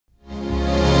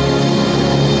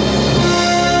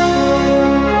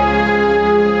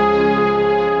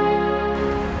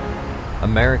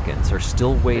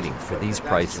still waiting for these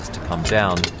prices to come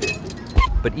down.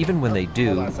 But even when they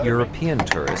do, European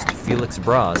tourist Felix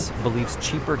Bras believes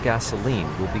cheaper gasoline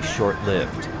will be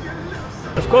short-lived.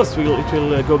 Of course, it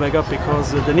will go back up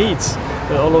because the needs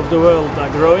all over the world are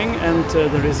growing and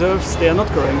the reserves, they are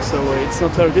not growing. So it's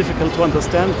not very difficult to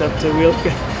understand that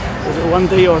one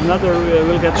day or another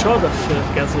we'll get short of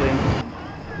gasoline.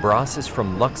 Bras is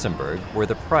from Luxembourg, where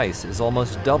the price is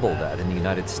almost double that in the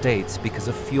United States because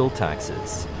of fuel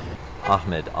taxes.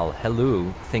 Ahmed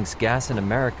Al-Helou thinks gas in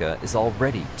America is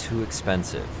already too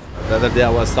expensive. The other day I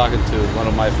was talking to one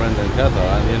of my friends in Qatar,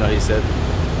 and he said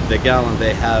the gallon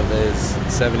they have is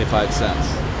 75 cents.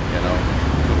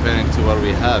 Comparing to what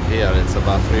we have here, it's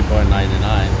about $3.99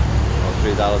 or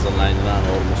 $3.99,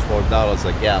 almost $4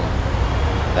 a gallon.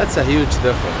 That's a huge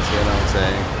difference, you know what I'm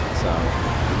saying? So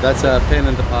that's a pain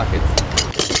in the pocket.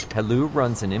 Helou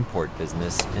runs an import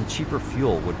business, and cheaper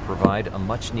fuel would provide a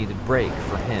much-needed break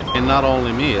for him. And not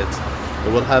only me, it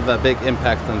will have a big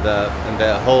impact in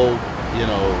the whole,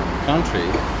 country,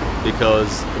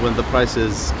 because when the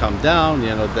prices come down,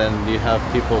 then you have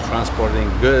people transporting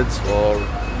goods or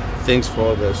things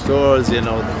for the stores.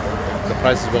 The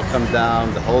prices will come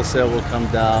down, the wholesale will come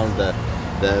down, the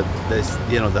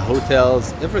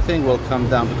hotels, everything will come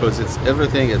down because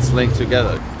it's linked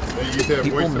together.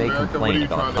 People may complain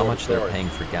about how much they're paying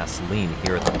for gasoline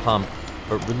here at the pump,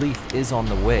 but relief is on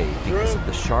the way because of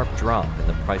the sharp drop in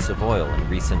the price of oil in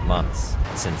recent months.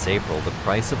 Since April, the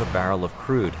price of a barrel of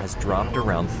crude has dropped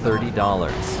around $30.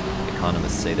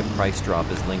 Economists say the price drop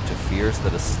is linked to fears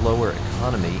that a slower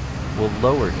economy will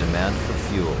lower demand for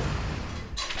fuel.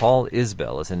 Paul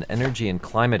Isbell is an energy and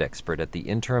climate expert at the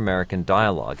Inter-American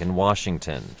Dialogue in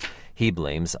Washington. He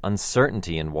blames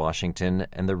uncertainty in Washington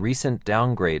and the recent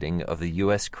downgrading of the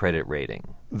U.S. credit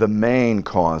rating. The main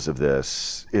cause of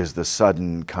this is the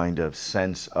sudden kind of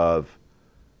sense of,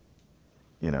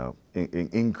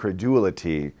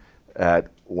 incredulity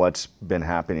at what's been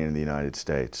happening in the United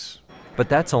States. But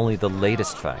that's only the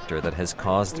latest factor that has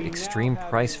caused extreme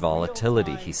price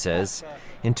volatility, he says.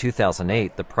 In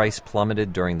 2008, the price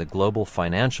plummeted during the global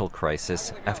financial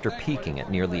crisis after peaking at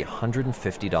nearly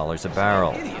 $150 a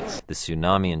barrel. The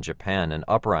tsunami in Japan and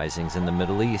uprisings in the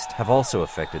Middle East have also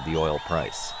affected the oil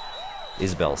price.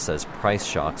 Isbell says price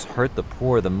shocks hurt the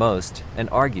poor the most and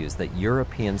argues that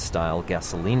European-style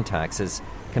gasoline taxes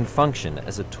can function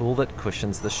as a tool that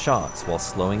cushions the shocks while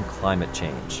slowing climate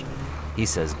change. He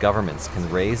says governments can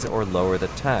raise or lower the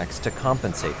tax to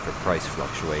compensate for price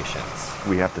fluctuations.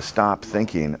 We have to stop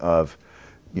thinking of,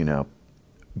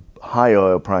 high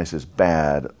oil prices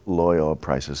bad, low oil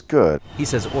prices good. He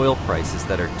says oil prices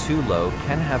that are too low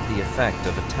can have the effect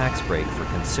of a tax break for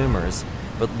consumers,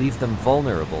 but leave them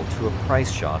vulnerable to a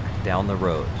price shock down the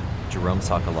road. Jerome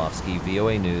Sokolowski,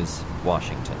 VOA News,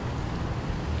 Washington.